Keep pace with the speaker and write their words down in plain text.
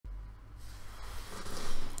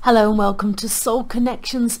Hello and welcome to Soul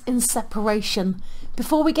Connections in Separation.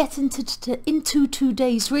 Before we get into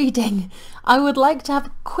today's reading, I would like to have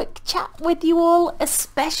a quick chat with you all,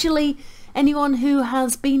 especially anyone who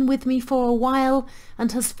has been with me for a while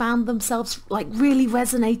and has found themselves really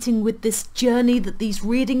resonating with this journey that these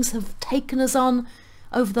readings have taken us on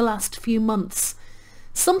over the last few months.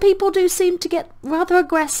 Some people do seem to get rather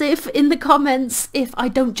aggressive in the comments if I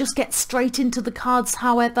don't just get straight into the cards,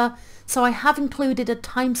 however, so I have included a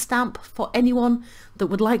timestamp for anyone that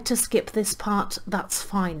would like to skip this part. That's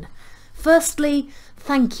fine. Firstly,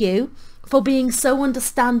 thank you for being so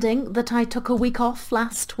understanding that I took a week off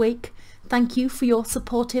last week. Thank you for your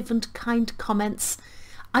supportive and kind comments.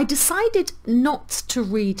 I decided not to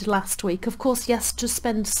read last week, of course, yes, to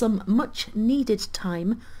spend some much needed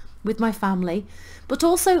time with my family, but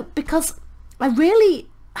also because I really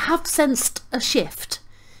have sensed a shift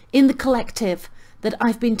in the collective that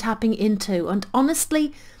I've been tapping into, and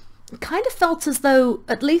honestly kind of felt as though,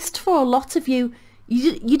 at least for a lot of you,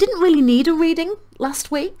 you didn't really need a reading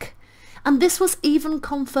last week, and this was even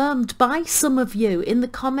confirmed by some of you in the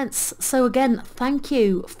comments. So again, thank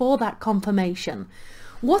you for that confirmation.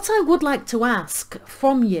 What I would like to ask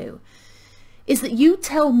from you is that you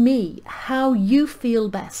tell me how you feel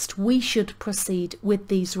best we should proceed with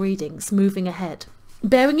these readings moving ahead,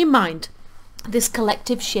 bearing in mind this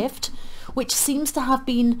collective shift, which seems to have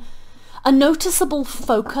been a noticeable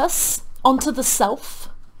focus onto the self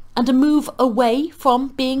and a move away from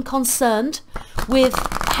being concerned with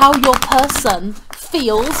how your person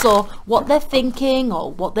feels or what they're thinking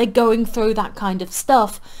or what they're going through, that kind of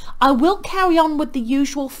stuff. I will carry on with the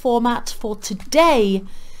usual format for today,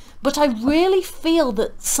 but I really feel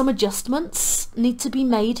that some adjustments need to be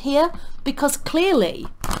made here because clearly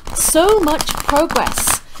so much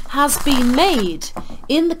progress has been made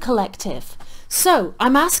in the collective. So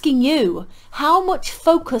I'm asking you, how much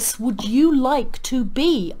focus would you like to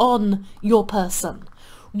be on your person?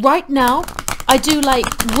 Right now, I do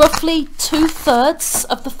roughly 2/3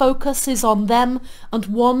 of the focus is on them and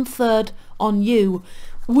 1/3 on you.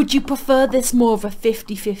 Would you prefer this more of a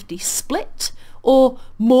 50-50 split? Or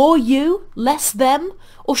more you, less them?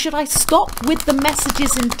 Or should I stop with the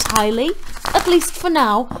messages entirely, at least for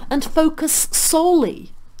now, and focus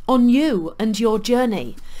solely on you and your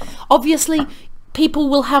journey? Obviously, people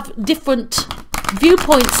will have different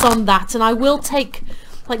viewpoints on that, and I will take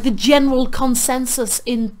the general consensus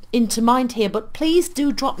into mind here, but please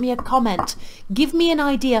do drop me a comment. Give me an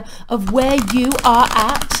idea of where you are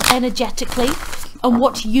at energetically and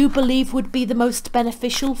what you believe would be the most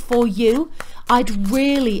beneficial for you. I'd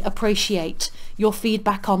really appreciate your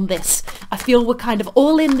feedback on this. I feel we're kind of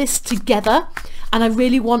all in this together, and I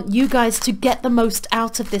really want you guys to get the most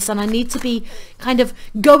out of this, and I need to be kind of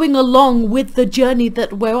going along with the journey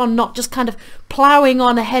that we're on, not just kind of ploughing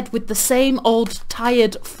on ahead with the same old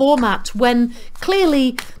tired format when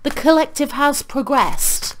clearly the collective has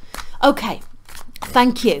progressed. Okay,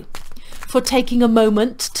 thank you for taking a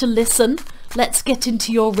moment to listen. Let's get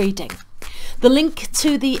into your reading. The link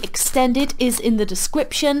to the extended is in the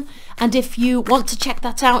description, and if you want to check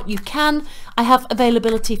that out, you can. I have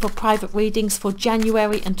availability for private readings for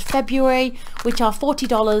January and February, which are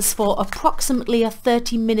 $40 for approximately a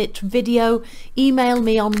 30-minute video. Email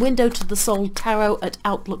me on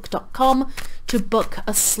windowtothesoultarot@outlook.com to book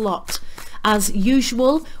a slot. As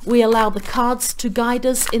usual, we allow the cards to guide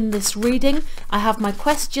us in this reading. I have my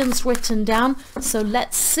questions written down, so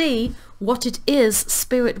let's see what it is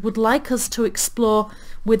Spirit would like us to explore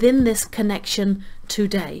within this connection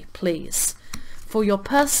today, please. For your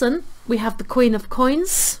person, we have the Queen of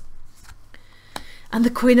Coins and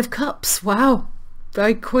the Queen of Cups. Wow,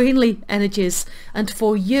 very queenly energies. And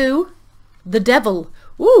for you, the Devil.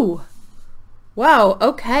 Ooh, wow,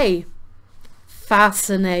 okay.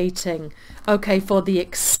 Fascinating. Okay, for the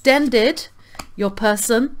extended, your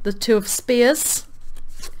person, the Two of Spears,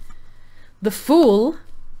 the Fool,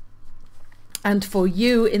 and for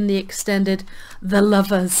you in the extended, the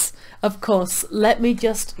Lovers. Of course, let me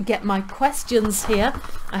just get my questions here.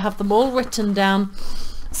 I have them all written down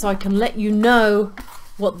so I can let you know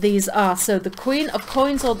what these are. So the Queen of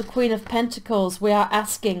Coins or the Queen of Pentacles, we are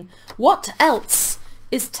asking, what else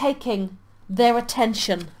is taking their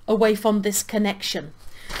attention away from this connection?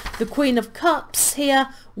 The Queen of Cups here,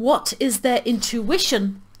 what is their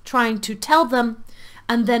intuition trying to tell them?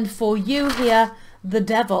 And then for you here, the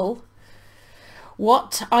Devil,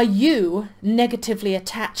 what are you negatively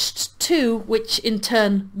attached to, which in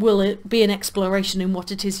turn will be an exploration in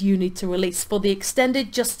what it is you need to release. For the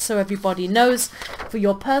extended, just so everybody knows, for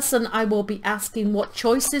your person, I will be asking what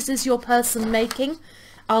choices is your person making.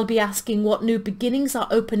 I'll be asking what new beginnings are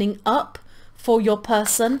opening up for your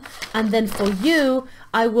person, and then for you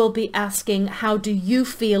I will be asking, how do you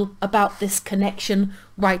feel about this connection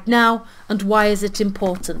right now and why is it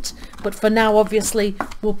important? But for now, obviously,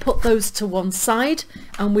 we'll put those to one side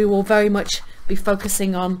and we will very much be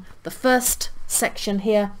focusing on the first section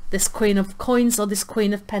here, this Queen of Coins or this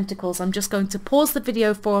Queen of Pentacles. I'm just going to pause the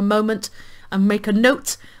video for a moment and make a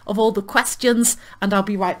note of all the questions, and I'll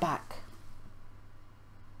be right back.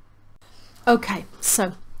 Okay,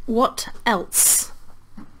 so what else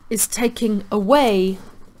is taking away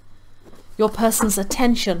your person's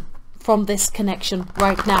attention from this connection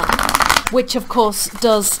right now? Which of course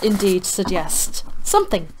does indeed suggest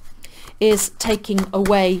something is taking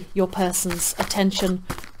away your person's attention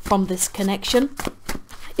from this connection.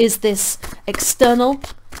 Is this external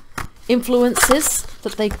influences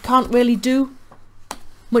that they can't really do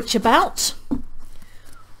much about?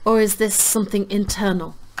 Or is this something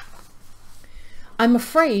internal? I'm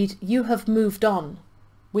afraid you have moved on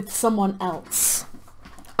with someone else.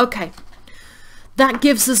 Okay, that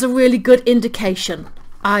gives us a really good indication.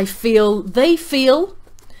 I feel they feel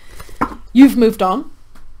you've moved on,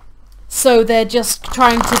 so they're just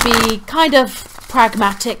trying to be kind of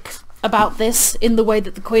pragmatic about this in the way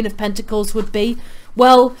that the Queen of Pentacles would be.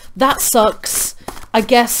 Well, that sucks. I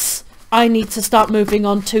guess I need to start moving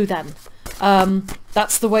on too then.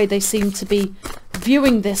 That's the way they seem to be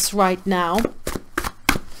viewing this right now.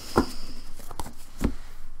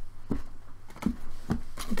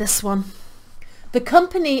 This one. The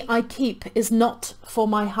company I keep is not for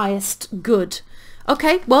my highest good.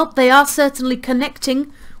 Okay, well, they are certainly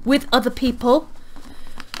connecting with other people,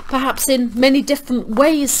 perhaps in many different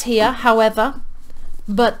ways here, however,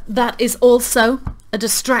 but that is also a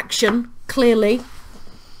distraction, clearly.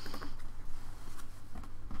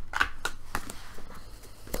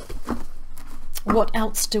 What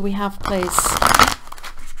else do we have, please?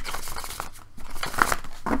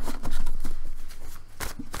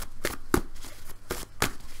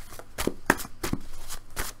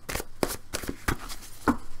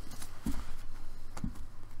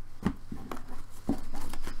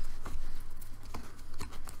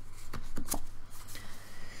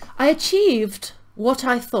 I achieved what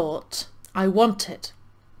I thought I wanted,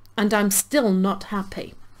 and I'm still not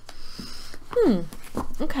happy.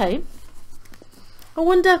 Okay. I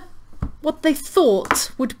wonder what they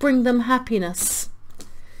thought would bring them happiness.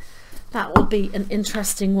 That will be an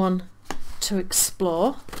interesting one to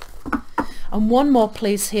explore. And one more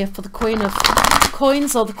please here for the Queen of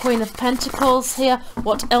Coins or the Queen of Pentacles here.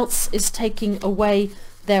 What else is taking away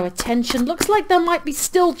their attention? Looks like they might be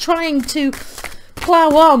still trying to plow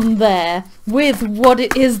on there with what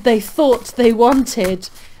it is they thought they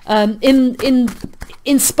wanted,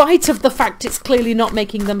 in spite of the fact it's clearly not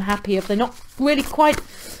making them happy. If they're not really quite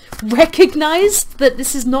recognized that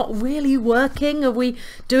this is not really working, are we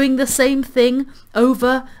doing the same thing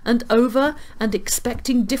over and over and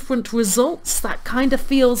expecting different results? That kind of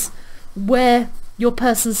feels where your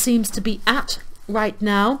person seems to be at right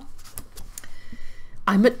now.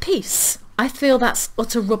 I'm at peace. I feel that's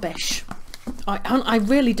utter rubbish. I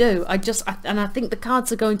really do. And I think the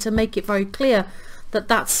cards are going to make it very clear that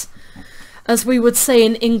that's, as we would say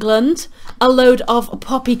in England, a load of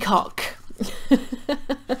poppycock.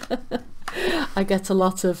 I get a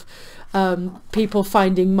lot of people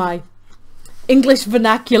finding my English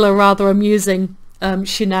vernacular rather amusing.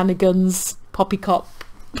 Shenanigans, poppycock,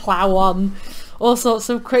 plow on, all sorts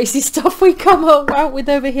of crazy stuff we come out with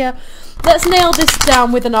over here. Let's nail this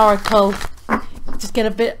down with an oracle. Just get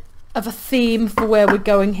a bit of a theme for where we're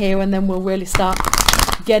going here, and then we'll really start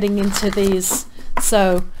getting into these.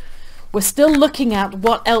 So we're still looking at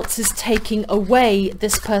what else is taking away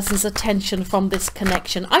this person's attention from this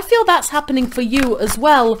connection. I feel that's happening for you as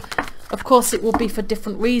well. Of course, it will be for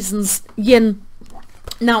different reasons. Yin.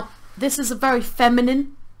 Now, this is a very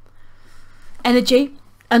feminine energy,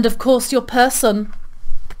 and of course your person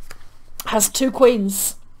has two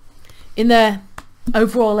queens in their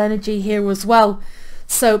overall energy here as well.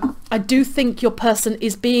 So I do think your person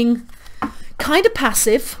is being kind of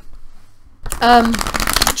passive,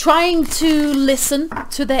 trying to listen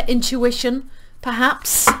to their intuition,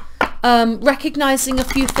 perhaps, recognizing a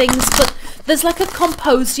few things, but there's like a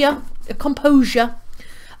composure,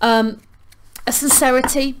 a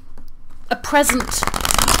sincerity, a present,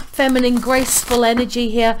 feminine, graceful energy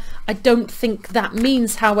here. I don't think that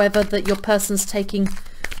means, however, that your person's taking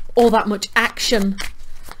all that much action,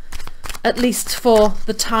 at least for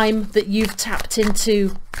the time that you've tapped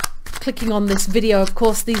into clicking on this video. Of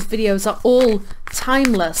course, these videos are all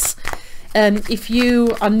timeless. If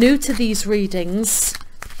you are new to these readings,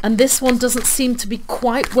 and this one doesn't seem to be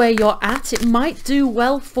quite where you're at, it might do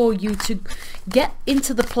well for you to get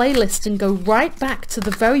into the playlist and go right back to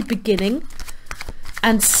the very beginning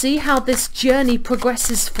and see how this journey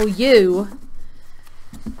progresses for you.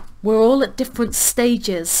 We're all at different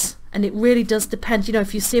stages, and it really does depend. You know,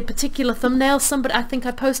 if you see a particular thumbnail, somebody, I think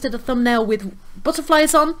I posted a thumbnail with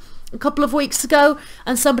butterflies on a couple of weeks ago,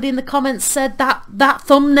 and somebody in the comments said that that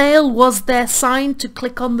thumbnail was their sign to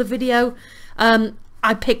click on the video.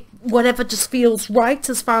 I pick whatever just feels right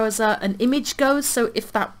as far as an image goes, so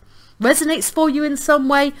if that resonates for you in some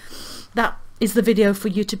way, that is the video for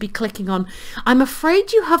you to be clicking on. I'm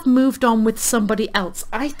afraid you have moved on with somebody else.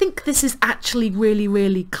 I think this is actually really,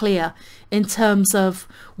 really clear in terms of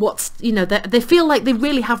what's, you know, they feel like they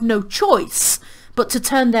really have no choice but to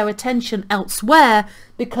turn their attention elsewhere,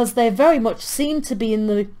 because they very much seem to be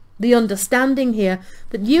in the understanding here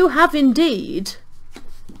that you have indeed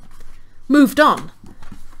moved on.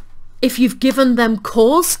 If you've given them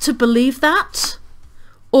cause to believe that,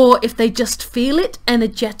 or if they just feel it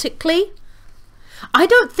energetically, I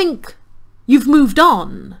don't think you've moved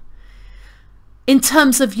on in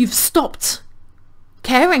terms of you've stopped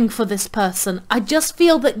caring for this person. I just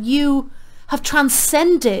feel that you have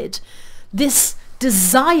transcended this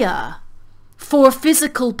desire for a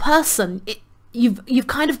physical person. You've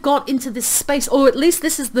kind of got into this space, or at least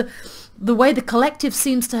this is the way the collective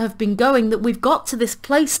seems to have been going, that we've got to this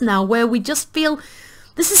place now where we just feel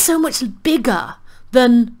this is so much bigger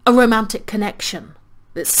than a romantic connection.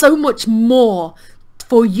 There's so much more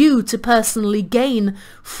for you to personally gain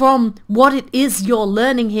from what it is you're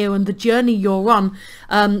learning here and the journey you're on.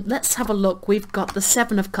 Let's have a look. We've got the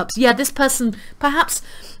Seven of Cups. Yeah, this person, perhaps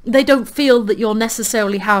they don't feel that you'll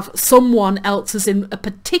necessarily have someone else as in a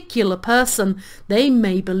particular person. They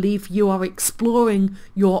may believe you are exploring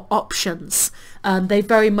your options. They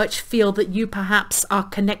very much feel that you perhaps are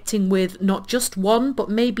connecting with not just one, but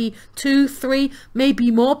maybe 2, 3,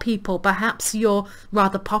 maybe more people. Perhaps you're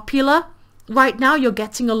rather popular right now. You're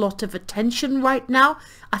getting a lot of attention right now.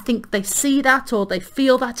 I think they see that, or they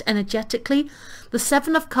feel that energetically. The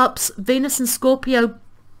Seven of Cups, Venus and Scorpio,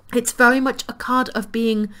 it's very much a card of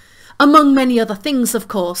being, among many other things, of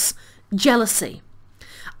course, jealousy.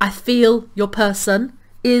 I feel your person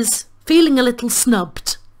is feeling a little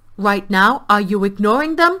snubbed right now. Are you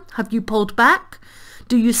ignoring them? Have you pulled back?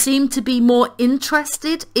 Do you seem to be more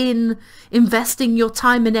interested in investing your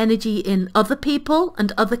time and energy in other people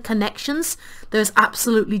and other connections? There's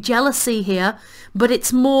absolutely jealousy here, but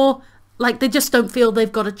it's more like they just don't feel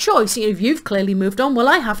they've got a choice. You know, if you've clearly moved on, well,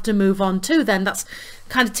 I have to move on too then. That's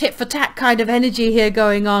kind of tit for tat kind of energy here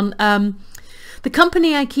going on. The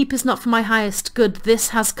company I keep is not for my highest good. This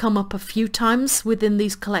has come up a few times within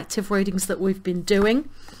these collective readings that we've been doing.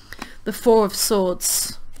 The Four of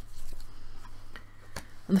Swords.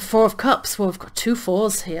 And the Four of Cups. Well, we've got 2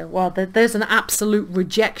 fours here. Well, there's an absolute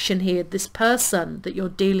rejection here. This person that you're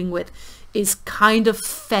dealing with is kind of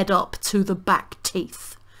fed up to the back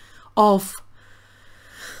teeth of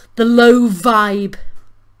the low vibe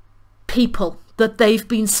people that they've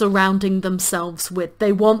been surrounding themselves with.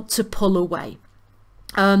 They want to pull away.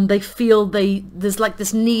 They feel there's like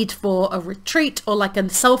this need for a retreat, or like a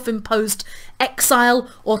self-imposed exile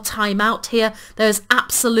or time out here. There's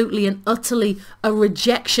absolutely and utterly a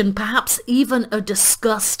rejection, perhaps even a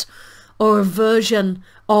disgust or aversion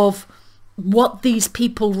of what these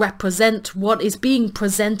people represent, what is being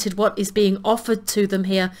presented, what is being offered to them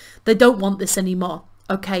here. They don't want this anymore.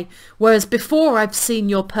 Okay, whereas before I've seen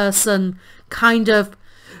your person kind of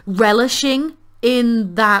relishing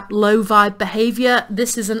in that low vibe behavior,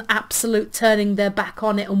 this is an absolute turning their back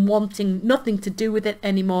on it and wanting nothing to do with it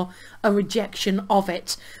anymore, a rejection of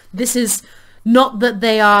it. This is not that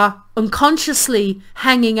they are unconsciously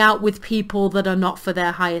hanging out with people that are not for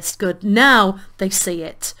their highest good. Now they see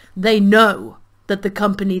it. They know that the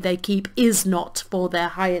company they keep is not for their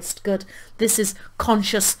highest good. This is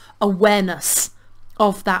conscious awareness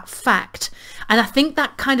of that fact. And I think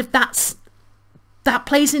that that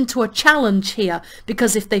plays into a challenge here,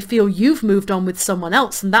 because if they feel you've moved on with someone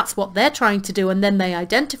else and that's what they're trying to do, and then they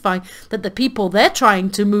identify that the people they're trying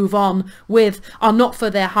to move on with are not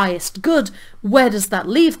for their highest good, where does that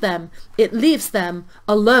leave them? It leaves them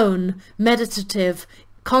alone, meditative,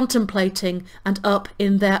 contemplating, and up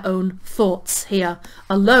in their own thoughts here,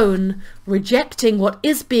 alone, rejecting what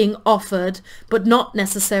is being offered, but not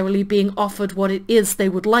necessarily being offered what it is they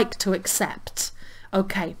would like to accept.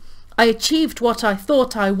 Okay, I achieved what I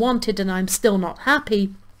thought I wanted and I'm still not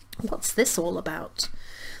happy. What's this all about?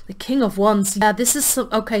 The King of Wands. Yeah, this is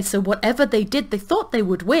okay, so whatever they did, they thought they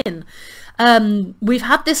would win. We've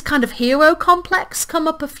had this kind of hero complex come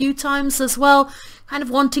up a few times as well, kind of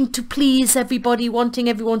wanting to please everybody, wanting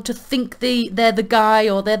everyone to think they're the guy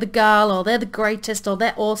or they're the girl or they're the greatest or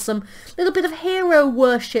they're awesome. A little bit of hero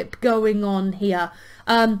worship going on here.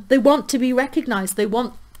 They want to be recognized, they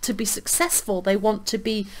want to be successful, they want to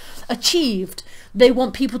be achieved, they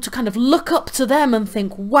want people to kind of look up to them and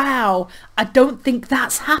think, wow, I don't think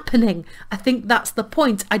that's happening. I think that's the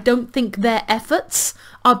point. I don't think their efforts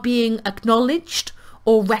are being acknowledged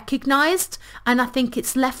or recognized, and I think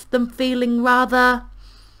it's left them feeling rather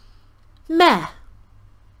meh.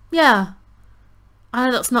 Yeah, I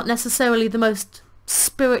know that's not necessarily the most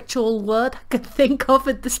spiritual word I could think of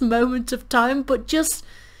at this moment of time, but just,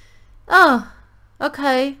 oh,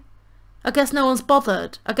 okay, I guess no one's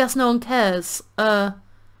bothered. I guess no one cares. Well,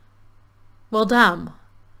 damn.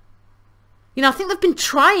 You know, I think they've been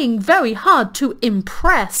trying very hard to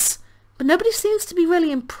impress, but nobody seems to be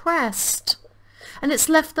really impressed. And it's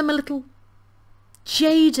left them a little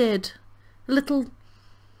jaded, a little,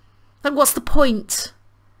 like, what's the point?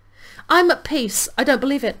 I'm at peace. I don't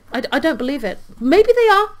believe it. I don't believe it. Maybe they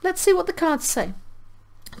are. Let's see what the cards say.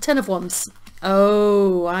 10 of Wands.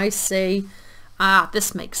 Oh, I see. Ah,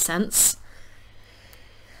 this makes sense.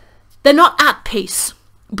 They're not at peace,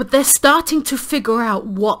 but they're starting to figure out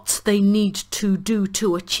what they need to do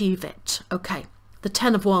to achieve it. Okay, the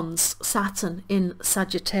 10 of Wands, Saturn in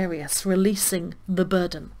Sagittarius, releasing the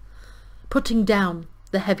burden, putting down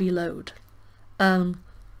the heavy load,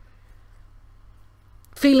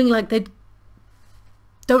 feeling like they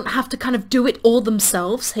don't have to kind of do it all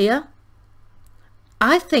themselves here.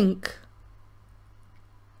 I think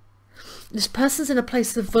this person's in a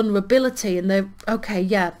place of vulnerability and they're, okay,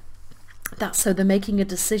 yeah, that's, so they're making a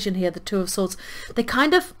decision here, the 2 of Swords.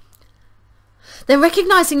 They're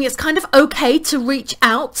recognizing it's kind of okay to reach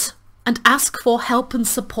out and ask for help and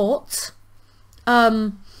support.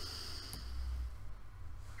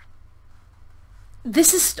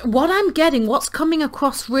 This is what I'm getting, what's coming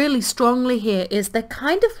across really strongly here is they're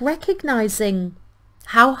kind of recognizing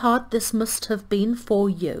how hard this must have been for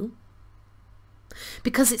you,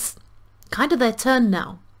 because it's kind of their turn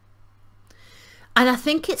now. And I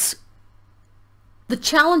think it's the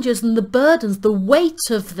challenges and the burdens, the weight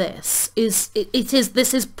of this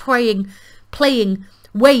this is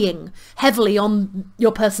weighing heavily on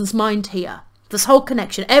your person's mind here. This whole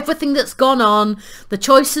connection, everything that's gone on, the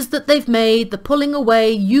choices that they've made, the pulling away,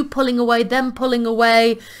 you pulling away, them pulling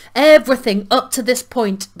away, everything up to this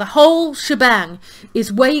point, the whole shebang is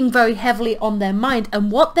weighing very heavily on their mind.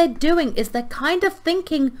 And what they're doing is they're kind of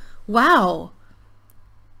thinking, wow,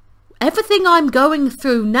 everything I'm going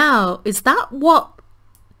through now, is that what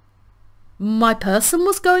my person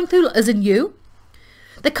was going through, as in you?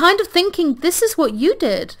 They're kind of thinking, this is what you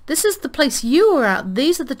did. This is the place you were at.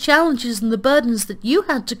 These are the challenges and the burdens that you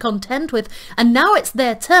had to contend with. And now it's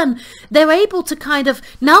their turn. They're able to kind of,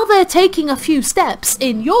 now they're taking a few steps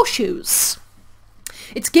in your shoes.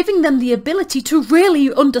 It's giving them the ability to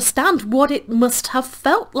really understand what it must have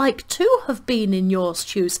felt like to have been in your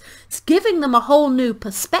shoes. It's giving them a whole new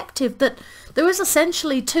perspective that there is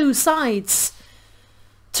essentially 2 sides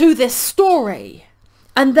to this story.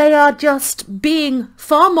 And they are just being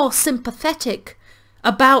far more sympathetic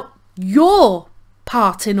about your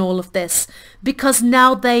part in all of this, because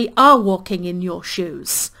now they are walking in your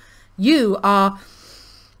shoes. You are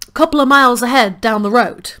a couple of miles ahead down the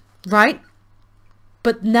road, right?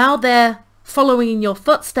 But now they're following in your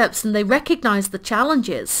footsteps and they recognize the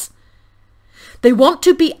challenges. They want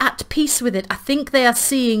to be at peace with it. I think they are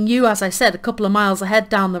seeing you, as I said, a couple of miles ahead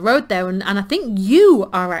down the road there, and I think you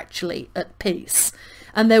are actually at peace.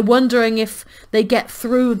 And they're wondering if they get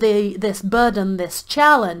through this burden, this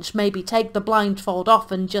challenge, maybe take the blindfold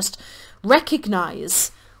off and just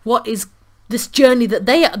recognize what is this journey that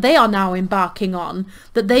they are now embarking on,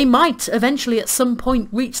 that they might eventually at some point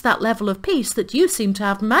reach that level of peace that you seem to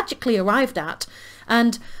have magically arrived at.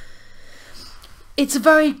 And it's a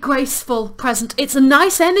very graceful present. It's a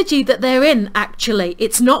nice energy that they're in, actually.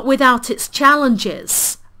 It's not without its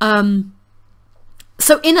challenges.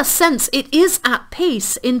 So in a sense, it is at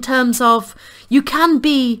peace in terms of you can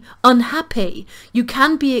be unhappy, you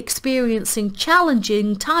can be experiencing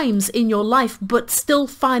challenging times in your life, but still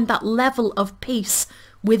find that level of peace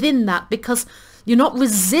within that, because you're not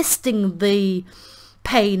resisting the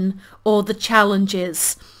pain or the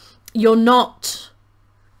challenges. You're not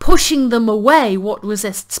pushing them away. What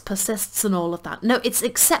resists persists and all of that. No, it's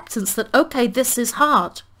acceptance that, okay, this is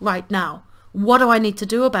hard right now. What do I need to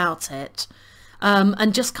do about it?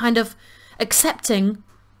 And just kind of accepting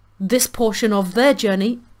this portion of their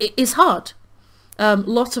journey is hard.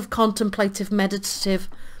 Lot of contemplative, meditative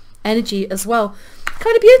energy as well.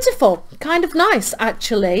 Kind of beautiful, kind of nice,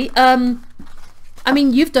 actually. I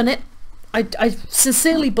mean, you've done it. I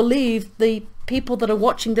sincerely believe the people that are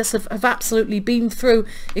watching this have absolutely been through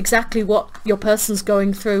exactly what your person's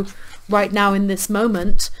going through right now in this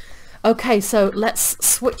moment. Okay, so let's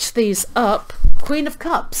switch these up. Queen of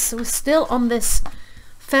Cups. So we're still on this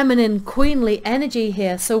feminine, queenly energy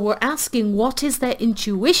here. So we're asking, what is their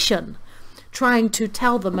intuition trying to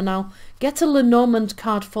tell them? And I'll get a Lenormand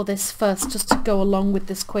card for this first, just to go along with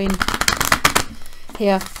this queen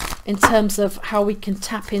here, in terms of how we can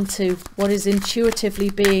tap into what is intuitively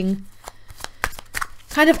being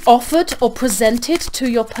kind of offered or presented to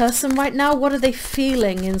your person right now. What are they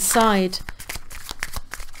feeling inside?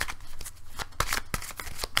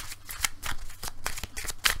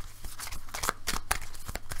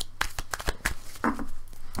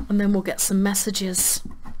 And then we'll get some messages.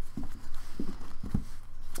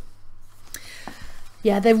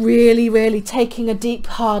 Yeah, they're really, really taking a deep,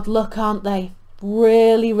 hard look, aren't they?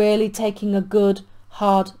 Really, really taking a good,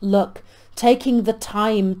 hard look. Taking the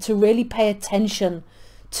time to really pay attention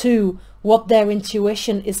to what their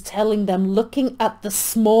intuition is telling them. Looking at the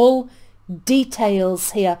small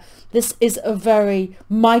details here. This is a very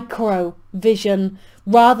micro vision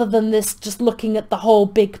rather than this just looking at the whole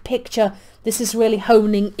big picture. This is really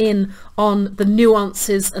honing in on the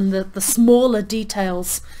nuances and the smaller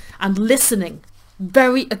details, and listening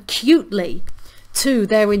very acutely to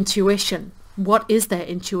their intuition. What is their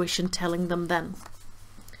intuition telling them then?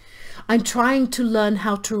 I'm trying to learn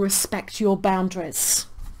how to respect your boundaries.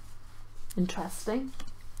 Interesting.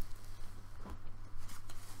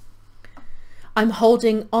 I'm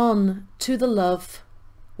holding on to the love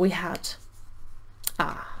we had.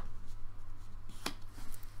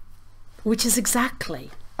 Which is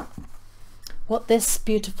exactly what this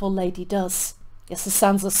beautiful lady does. Yes, the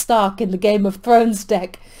Sansa Stark in the Game of Thrones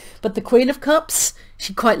deck, but the Queen of Cups,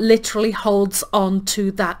 she quite literally holds on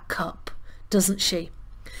to that cup, doesn't she?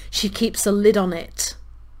 She keeps a lid on it.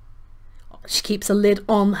 She keeps a lid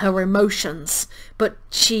on her emotions, but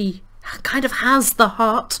she kind of has the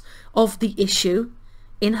heart of the issue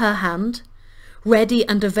in her hand, ready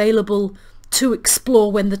and available to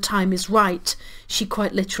explore when the time is right. She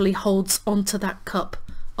quite literally holds onto that cup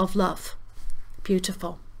of love.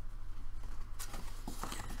 Beautiful.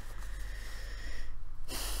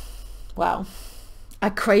 Wow. I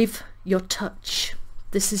crave your touch.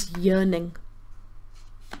 This is yearning.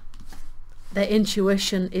 Their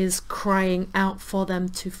intuition is crying out for them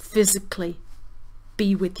to physically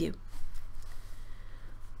be with you.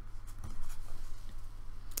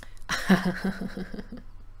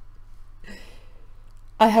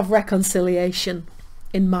 I have reconciliation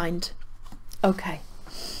in mind. Okay.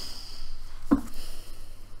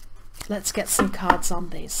 Let's get some cards on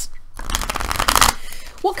these.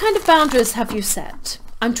 What kind of boundaries have you set?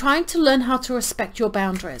 I'm trying to learn how to respect your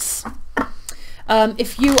boundaries.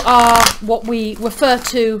 If you are what we refer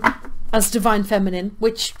to as divine feminine,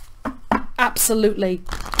 which absolutely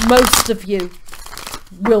most of you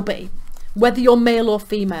will be, whether you're male or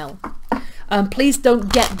female, please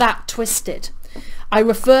don't get that twisted. I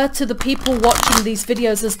refer to the people watching these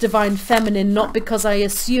videos as divine feminine, not because I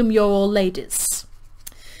assume you're all ladies.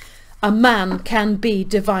 A man can be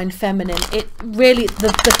divine feminine. It really,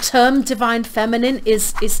 the term divine feminine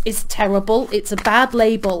is terrible. It's a bad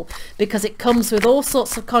label because it comes with all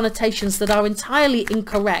sorts of connotations that are entirely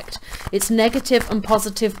incorrect. It's negative and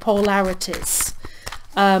positive polarities.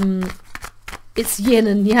 It's yin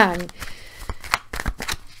and yang.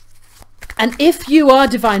 And if you are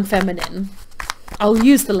divine feminine, I'll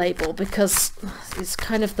use the label because it's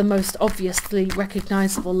kind of the most obviously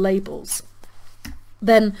recognizable labels,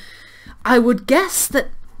 then I would guess that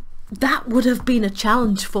that would have been a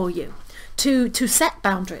challenge for you to set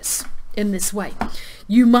boundaries in this way.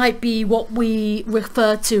 You might be what we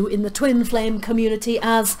refer to in the twin flame community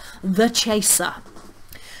as the chaser.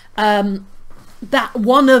 That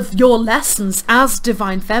one of your lessons as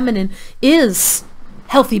divine feminine is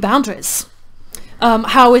healthy boundaries.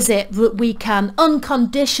 How is it that we can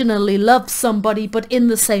unconditionally love somebody, but in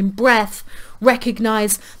the same breath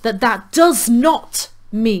recognize that that does not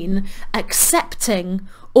mean accepting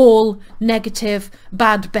all negative,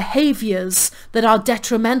 bad behaviors that are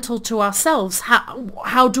detrimental to ourselves?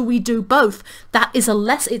 How do we do both? That is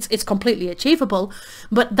it's completely achievable,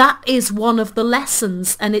 but that is one of the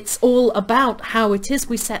lessons, and it's all about how it is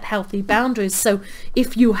we set healthy boundaries. So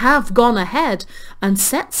if you have gone ahead and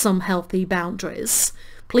set some healthy boundaries,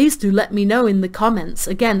 please do let me know in the comments.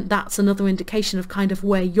 Again, that's another indication of kind of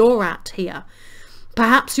where you're at here.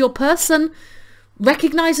 Perhaps your person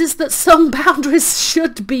recognizes that some boundaries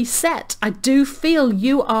should be set. I do feel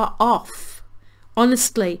you are off.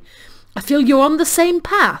 Honestly, I feel you're on the same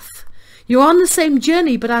path. You're on the same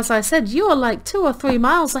journey, but as I said, you are like 2 or 3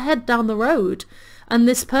 miles ahead down the road, and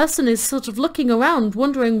this person is sort of looking around,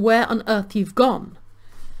 wondering where on earth you've gone.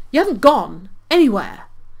 You haven't gone anywhere,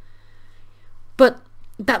 but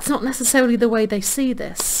that's not necessarily the way they see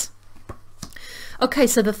this. Okay,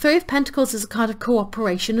 so the Three of Pentacles is a card of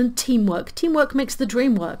cooperation and teamwork. Teamwork makes the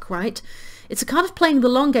dream work, right? It's a kind of playing the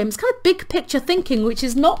long game. It's kind of big picture thinking, which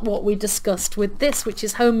is not what we discussed with this, which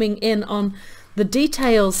is homing in on the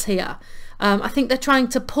details here. I think they're trying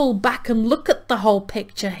to pull back and look at the whole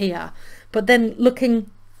picture here, but then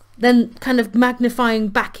then kind of magnifying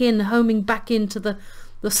back in, homing back into the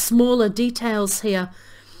smaller details here.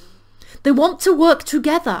 They want to work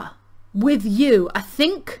together with you. I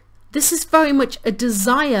think this is very much a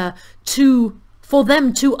desire for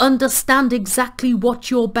them to understand exactly what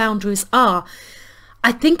your boundaries are.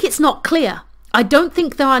 I think it's not clear. I don't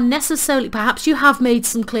think there are necessarily, perhaps you have made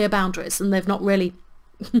some clear boundaries and they've not really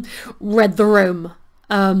read the room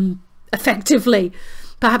effectively.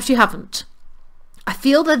 Perhaps you haven't. I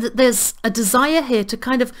feel that there's a desire here to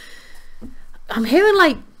kind of, I'm hearing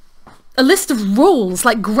like a list of rules,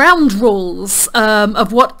 like ground rules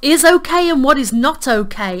of what is okay and what is not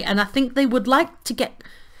okay, and I think they would like to get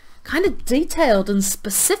kind of detailed and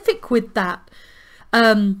specific with that.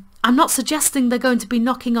 I'm not suggesting they're going to be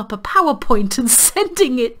knocking up a PowerPoint and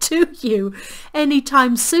sending it to you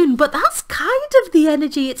anytime soon, but that's kind of the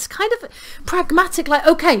energy. It's kind of pragmatic, like,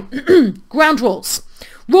 okay, ground rules.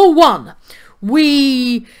 Rule 1,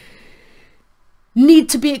 we need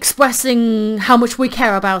to be expressing how much we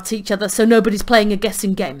care about each other, so nobody's playing a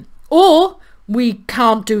guessing game. Or we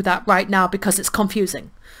can't do that right now because it's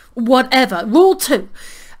confusing. Whatever. Rule 2.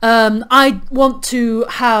 I want to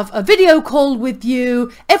have a video call with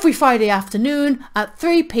you every Friday afternoon at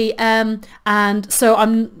 3 p.m. and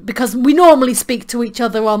so because we normally speak to each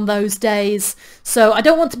other on those days, so I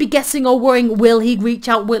don't want to be guessing or worrying, will he reach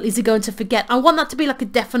out, is he going to forget? I want that to be like a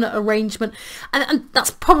definite arrangement, and that's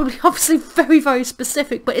probably obviously very, very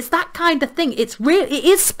specific, but it's that kind of thing. It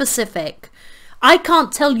is specific. I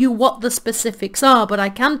can't tell you what the specifics are, but I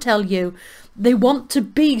can tell you they want to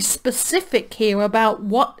be specific here about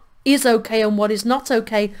what is okay and what is not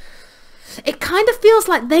okay. It kind of feels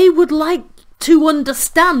like they would like to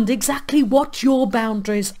understand exactly what your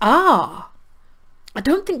boundaries are. I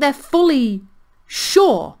don't think they're fully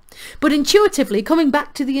sure, but intuitively, coming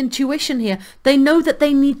back to the intuition here, they know that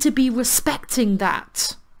they need to be respecting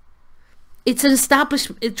that. It's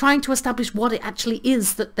trying to establish what it actually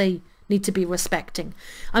is that they need to be respecting.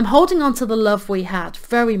 I'm holding on to the love we had.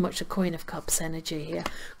 Very much a Queen of Cups energy here.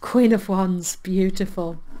 Queen of Wands,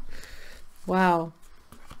 beautiful. Wow.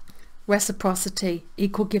 Reciprocity,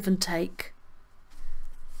 equal give and take.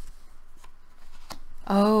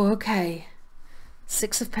 Oh, okay.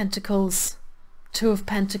 6 of Pentacles, 2 of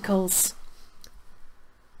Pentacles,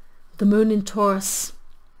 the Moon in Taurus,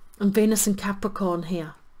 and Venus in Capricorn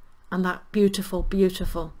here. And that beautiful,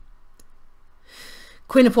 beautiful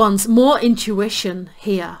Queen of Wands, more intuition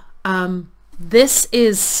here. This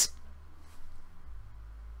is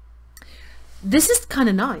kind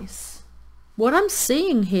of nice. What I'm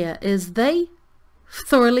seeing here is they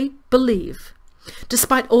thoroughly believe,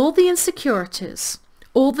 despite all the insecurities,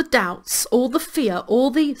 all the doubts, all the fear,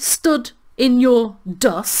 all the stood in your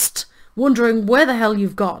dust, wondering where the hell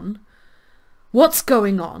you've gone, what's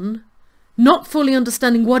going on, not fully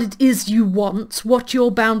understanding what it is you want, what your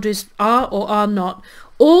boundaries are or are not,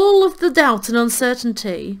 all of the doubt and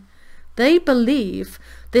uncertainty, they believe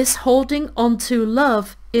this holding on to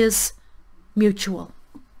love is mutual.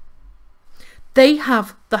 They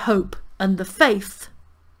have the hope and the faith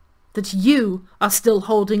that you are still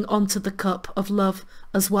holding on to the cup of love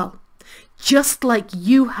as well, just like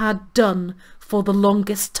you had done for the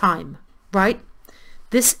longest time, right?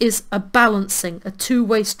 This is a balancing, a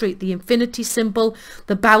two-way street, the infinity symbol,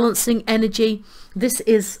 the balancing energy. This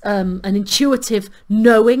is an intuitive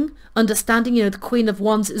knowing, understanding. You know, the Queen of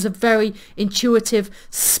Wands is a very intuitive,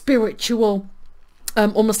 spiritual,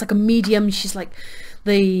 almost like a medium. She's like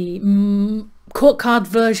the court card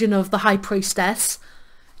version of the High Priestess,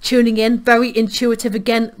 tuning in, very intuitive.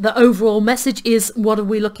 Again, the overall message is, what are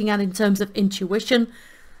we looking at in terms of intuition?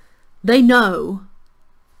 They know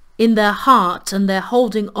in their heart, and they're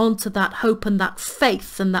holding on to that hope and that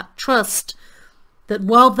faith and that trust, that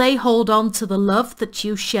while they hold on to the love that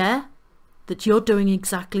you share, that you're doing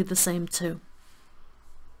exactly the same too.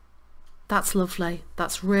 That's lovely.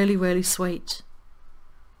 That's really, really sweet.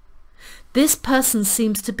 This person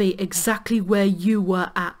seems to be exactly where you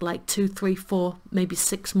were at like 2, 3, 4, maybe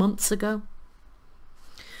 6 months ago.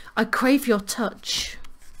 I crave your touch.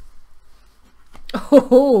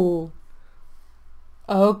 Oh,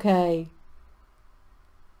 okay.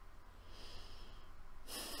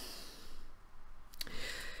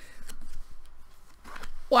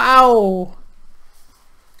 Wow.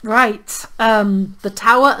 Right. The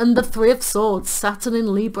Tower and the Three of Swords. Saturn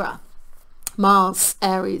in Libra. Mars,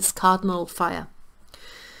 Aries, Cardinal, Fire.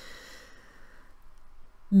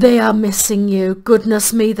 They are missing you.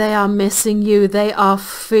 Goodness me, they are missing you. They are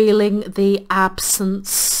feeling the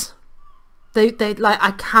absence. They like,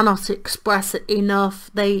 I cannot express it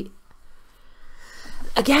enough.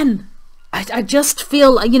 Again, I just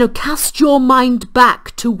feel, you know, cast your mind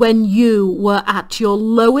back to when you were at your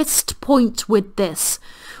lowest point with this,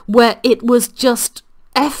 where it was just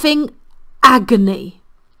effing agony.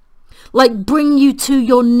 Like bring you to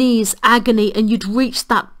your knees agony, and you'd reached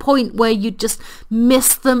that point where you just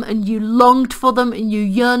missed them and you longed for them and you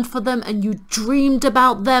yearned for them and you dreamed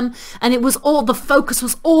about them, and it was all, the focus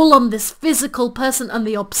was all on this physical person and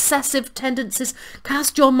the obsessive tendencies.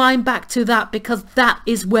 Cast your mind back to that, because that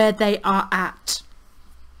is where they are at.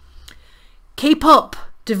 Keep up,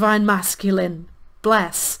 Divine Masculine.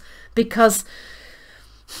 Bless. Because,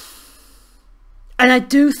 and I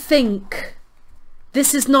do think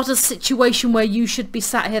this is not a situation where you should be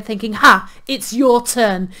sat here thinking, ha, it's your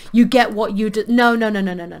turn, you get what you do. No, no, no,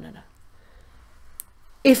 no, no, no, no, no.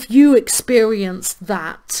 If you experience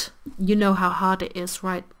that, you know how hard it is,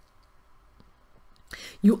 right?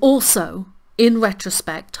 You also, in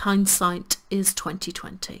retrospect, hindsight is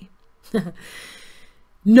 2020.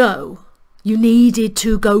 No, you needed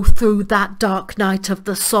to go through that dark night of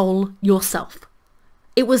the soul yourself.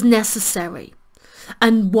 It was necessary.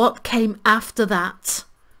 And what came after that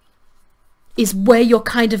is where you're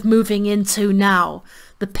kind of moving into now.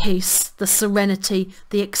 The peace, the serenity,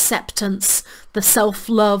 the acceptance, the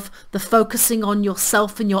self-love, the focusing on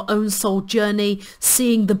yourself and your own soul journey,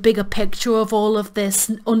 seeing the bigger picture of all of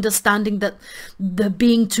this, understanding that the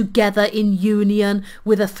being together in union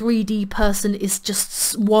with a 3D person is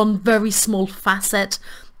just one very small facet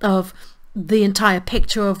of the entire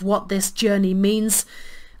picture of what this journey means.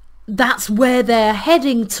 That's where they're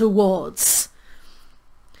heading towards.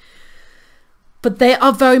 But they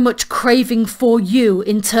are very much craving for you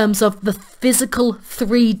in terms of the physical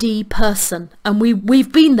 3D person. And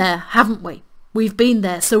we've been there, haven't we? We've been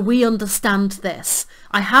there, so we understand this.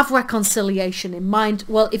 I have reconciliation in mind.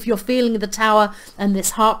 Well, if you're feeling the Tower and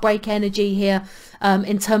this heartbreak energy here,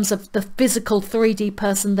 in terms of the physical 3D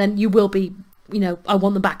person, then you will be, you know, I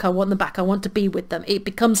want them back, I want them back, I want to be with them. It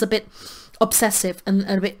becomes a bit obsessive and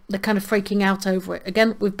a bit, they're kind of freaking out over it.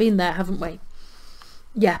 Again, we've been there, haven't we?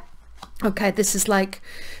 Yeah. Okay, this is like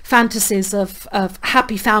fantasies of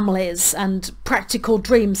happy families and practical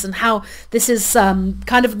dreams, and how this is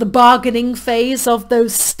kind of the bargaining phase of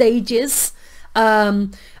those stages. I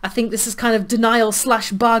think this is kind of denial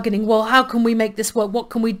 / bargaining. Well, how can we make this work? What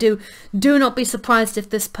can we do? Do not be surprised if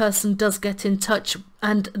this person does get in touch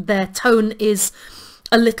and their tone is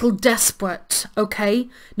a little desperate, okay?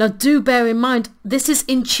 Now do bear in mind, this is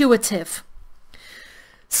intuitive.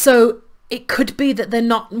 So it could be that they're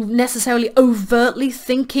not necessarily overtly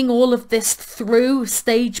thinking all of this through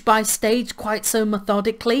stage by stage quite so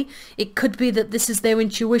methodically. It could be that this is their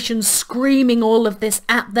intuition screaming all of this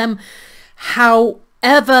at them.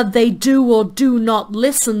 However they do or do not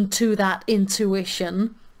listen to that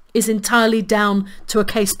intuition is entirely down to a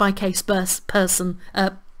case-by-case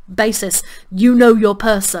basis. You know your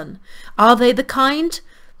person. Are they the kind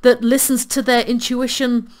that listens to their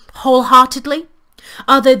intuition wholeheartedly?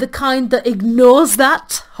 Are they the kind that ignores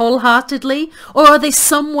that wholeheartedly? Or are they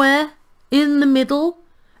somewhere in the middle,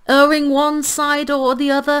 erring one side or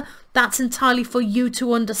the other? That's entirely for you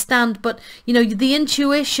to understand. But you know, the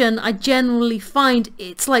intuition, I generally find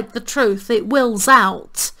it's like the truth, it wills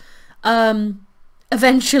out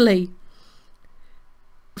eventually.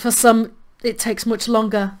 For some it takes much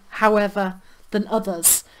longer, however, than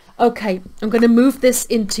others. Okay, I'm going to move this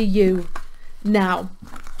into you now.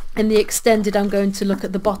 In the extended, I'm going to look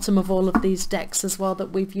at the bottom of all of these decks as well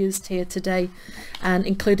that we've used here today, and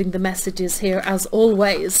including the messages here as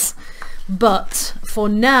always. But for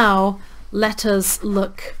now, let us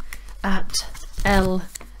look at El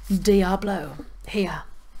Diablo here.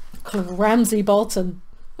 Ramsay Bolton.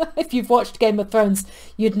 If you've watched Game of Thrones,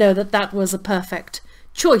 you'd know that that was a perfect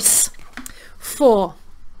choice for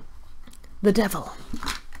the devil.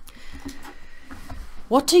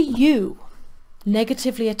 What are you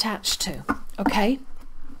negatively attached to? Okay,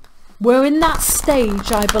 we're in that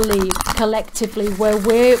stage, I believe, collectively where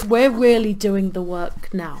we're really doing the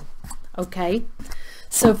work now. Okay,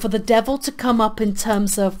 so for the devil to come up in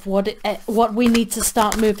terms of what we need to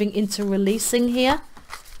start moving into releasing here,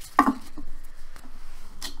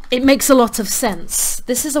 it makes a lot of sense.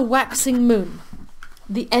 This is a waxing moon.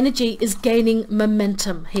 The energy is gaining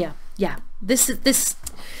momentum here. Yeah, this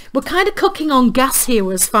we're kind of cooking on gas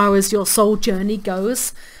here as far as your soul journey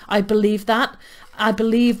goes. I believe that. I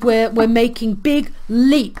believe we're making big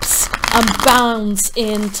leaps and bounds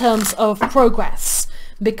in terms of progress,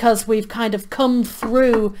 because we've kind of come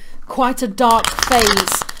through quite a dark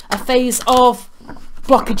phase, a phase of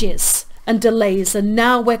blockages and delays, and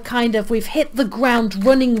now we've hit the ground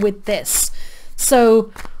running with this.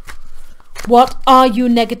 So what are you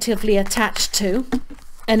negatively attached to?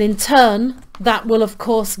 And in turn, that will of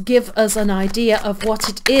course give us an idea of what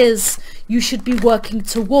it is you should be working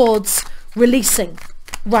towards releasing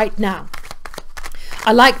right now.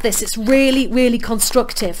 I like this. It's really, really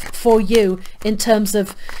constructive for you in terms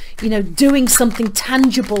of, you know, doing something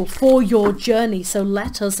tangible for your journey. So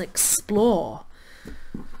let us explore.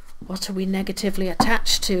 What are we negatively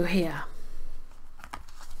attached to here?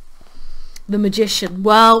 The Magician.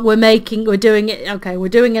 Well, we're doing it. Okay, we're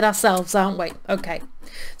doing it ourselves, aren't we? Okay.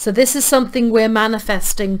 So this is something we're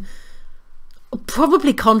manifesting,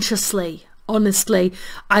 probably consciously. Honestly,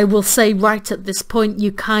 I will say right at this point,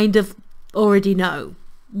 you kind of already know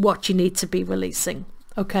what you need to be releasing.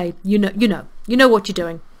 Okay, you know what you're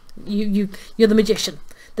doing. You're the Magician.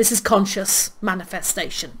 This is conscious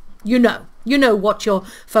manifestation. You know what you're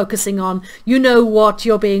focusing on. You know what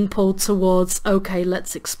you're being pulled towards. Okay,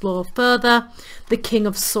 let's explore further. The King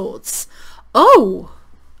of Swords. Oh,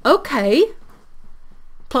 okay.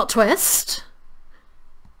 Plot twist.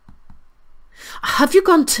 Have you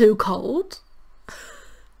gone too cold?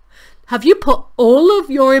 Have you put all of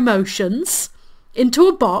your emotions into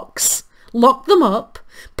a box, locked them up,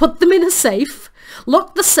 put them in a safe,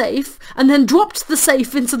 locked the safe, and then dropped the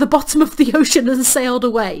safe into the bottom of the ocean and sailed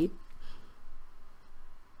away?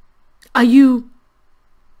 Are you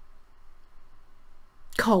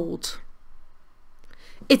cold?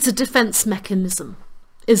 It's a defense mechanism,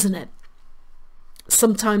 isn't it?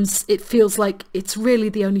 Sometimes it feels like it's really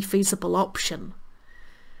the only feasible option.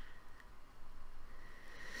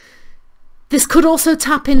 This could also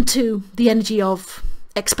tap into the energy of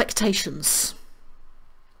expectations,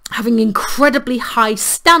 having incredibly high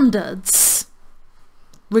standards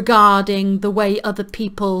regarding the way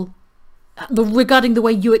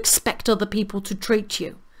you expect other people to treat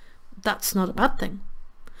you. That's not a bad thing.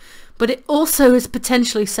 But it also is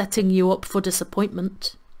potentially setting you up for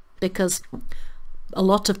disappointment, because a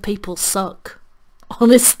lot of people suck.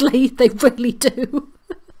 Honestly, they really do.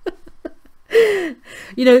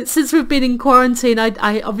 You know, since we've been in quarantine,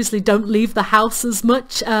 I obviously don't leave the house as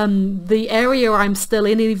much. The area I'm still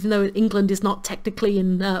in, even though England is not technically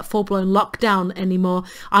in full-blown lockdown anymore,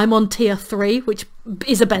 I'm on tier 3, which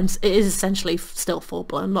is essentially still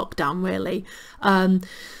full-blown lockdown, really.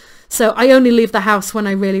 So I only leave the house when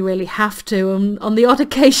I really, really have to. And on the odd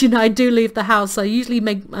occasion I do leave the house, I usually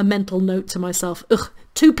make a mental note to myself, ugh,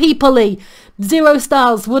 too people-y, 0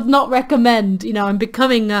 stars, would not recommend. You know, I'm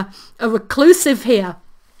becoming a reclusive here.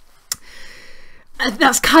 And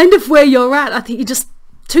that's kind of where you're at. I think you're just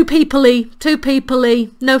too people-y,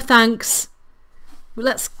 no thanks.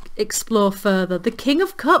 Let's explore further. The King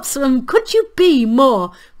of Cups. Could you be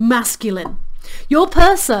more masculine? Your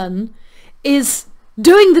person is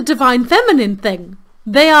doing the divine feminine thing.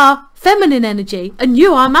 They are feminine energy and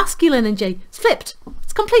you are masculine energy. It's flipped.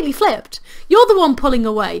 It's completely flipped. You're the one pulling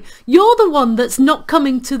away. You're the one that's not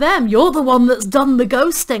coming to them. You're the one that's done the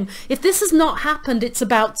ghosting. If this has not happened, it's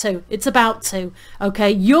about to. It's about to. Okay,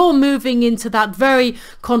 you're moving into that very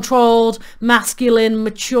controlled, masculine,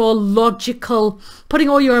 mature, logical, putting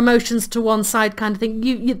all your emotions to one side kind of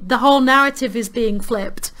thing. The whole narrative is being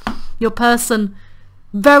flipped. Your person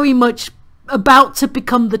very much about to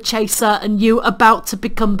become the chaser and you about to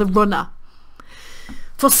become the runner.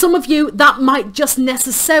 For some of you, that might just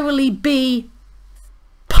necessarily be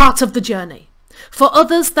part of the journey. For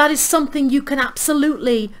others, that is something you can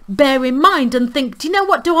absolutely bear in mind and think, do you know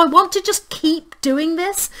what, do I want to just keep doing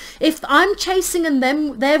this? If I'm chasing and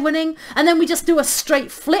then they're running and then we just do a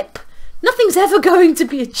straight flip, nothing's ever going to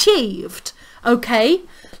be achieved. Okay,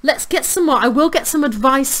 let's get some more. I will get some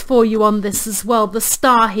advice for you on this as well. The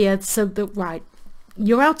star here, so that, right,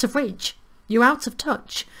 you're out of reach. You're out of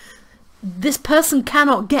touch. This person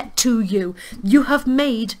cannot get to you. You have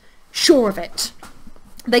made sure of it.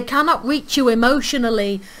 They cannot reach you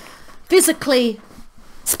emotionally, physically,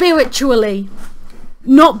 spiritually,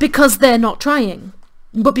 not because they're not trying,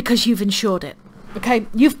 but because you've ensured it. Okay,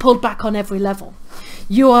 you've pulled back on every level.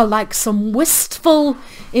 You are like some wistful,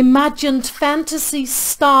 imagined fantasy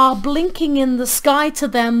star blinking in the sky to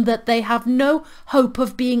them that they have no hope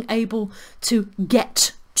of being able to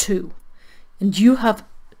get to. And you have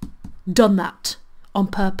done that on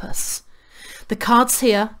purpose. The cards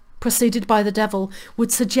here, preceded by the devil,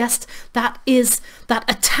 would suggest that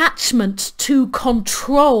attachment to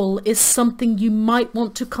control is something you might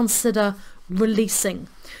want to consider releasing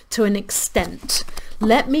to an extent.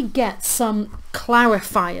 Let me get some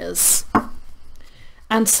clarifiers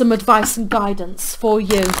and some advice and guidance for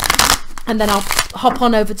you, and then I'll hop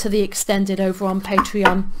on over to the extended over on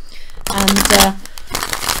Patreon, and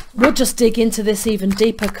we'll just dig into this even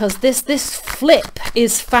deeper, because this flip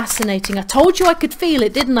is fascinating. I told you I could feel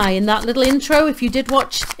it, didn't I, in that little intro? If you did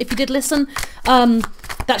listen,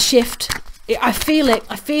 that shift, I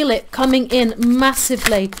feel it coming in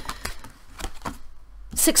massively.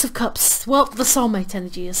 Six of Cups. Well, the soulmate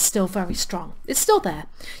energy is still very strong. It's still there.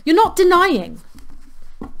 You're not denying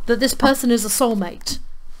that this person is a soulmate.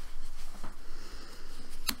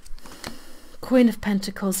 Queen of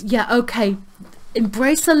Pentacles. Yeah, okay.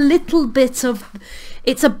 Embrace a little bit of...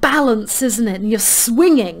 It's a balance, isn't it? And you're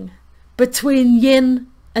swinging between yin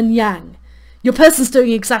and yang. Your person's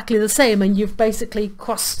doing exactly the same, and you've basically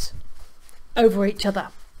crossed over each other.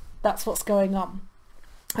 That's what's going on.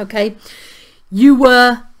 Okay? You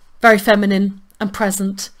were very feminine and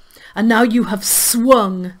present, and now you have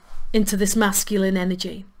swung into this masculine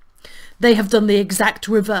energy. They have done the exact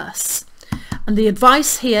reverse. And the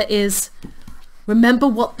advice here is, remember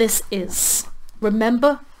what this is.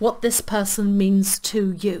 Remember what this person means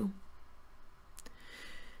to you.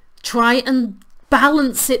 Try and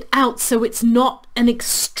balance it out so it's not an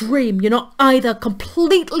extreme. You're not either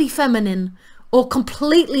completely feminine or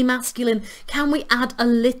completely masculine. Can we add a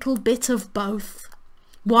little bit of both?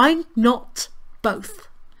 Why not both?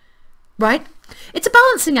 Right? It's a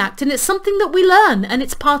balancing act, and it's something that we learn, and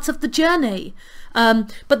it's part of the journey.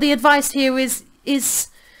 But the advice here is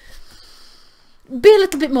be a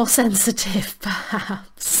little bit more sensitive,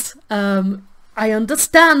 perhaps. I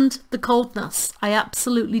understand the coldness. I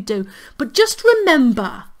absolutely do. But just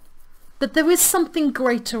remember that there is something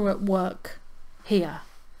greater at work here.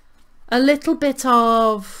 A little bit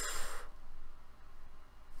of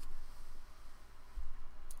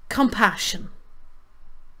compassion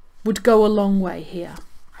would go a long way here.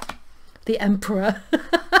 The Emperor.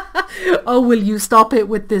 Oh, will you stop it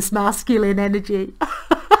with this masculine energy?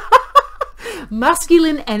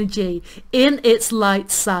 Masculine energy in its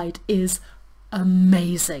light side is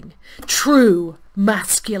amazing. True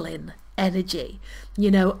masculine energy. You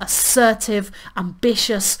know, assertive,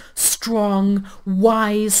 ambitious, strong,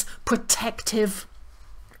 wise, protective.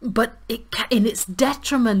 But in its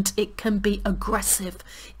detriment, it can be aggressive,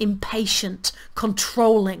 impatient,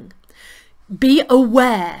 controlling. Be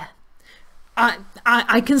aware.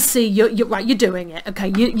 I can see you're right, you're doing it.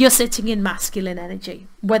 Okay, you're sitting in masculine energy,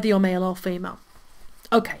 whether you're male or female.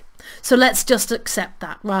 Okay, so let's just accept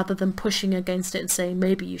that rather than pushing against it and saying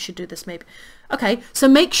maybe you should do this, maybe. Okay, so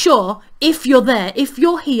make sure if you're there, if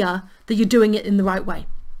you're here, that you're doing it in the right way.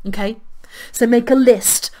 Okay, so make a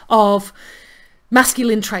list of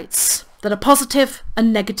masculine traits that are positive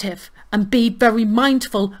and negative, and be very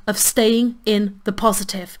mindful of staying in the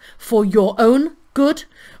positive for your own good,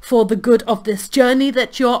 for the good of this journey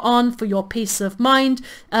that you're on, for your peace of mind.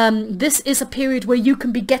 This is a period where you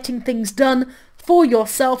can be getting things done for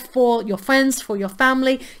yourself, for your friends, for your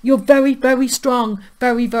family. You're very, very strong,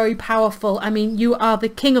 very, very powerful. I mean, you are the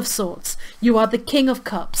King of Swords. You are the King of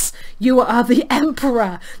Cups. You are the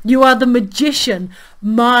Emperor. You are the Magician.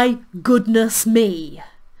 My goodness me.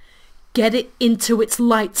 Get it into its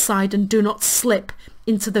light side and do not slip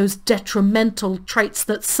into those detrimental traits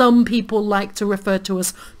that some people like to refer to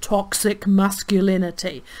as toxic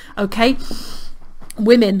masculinity. Okay?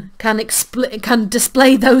 Women can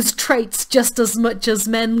display those traits just as much as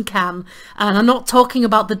men can. And I'm not talking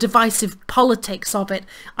about the divisive politics of it.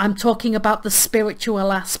 I'm talking about the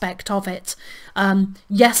spiritual aspect of it.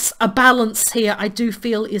 Yes, a balance here I do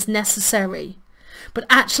feel is necessary. But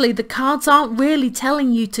actually the cards aren't really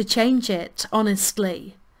telling you to change it,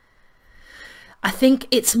 honestly. I think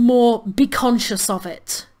it's more be conscious of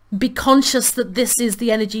it. Be conscious that this is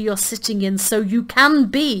the energy you're sitting in, so you can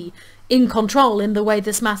be in control in the way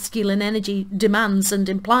this masculine energy demands and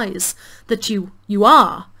implies that you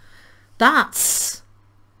are. That's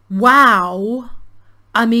wow.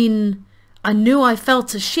 I mean, I knew I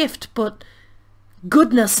felt a shift, but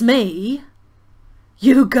goodness me,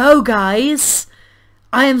 you go, guys.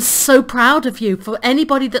 I am so proud of you. For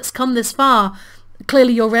anybody that's come this far,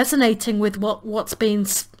 clearly you're resonating with what's been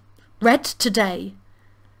read today,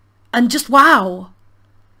 and just wow,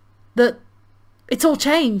 that it's all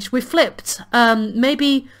changed. We've flipped.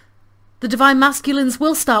 Maybe the Divine Masculines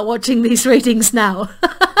will start watching these readings now.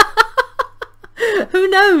 Who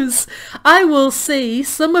knows? I will see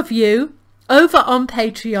some of you over on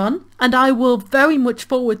Patreon, and I will very much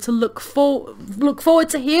look forward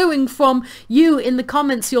to hearing from you in the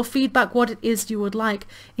comments, your feedback, what it is you would like.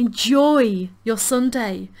 Enjoy your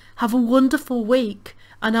Sunday. Have a wonderful week,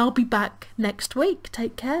 and I'll be back next week.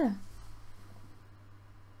 Take care.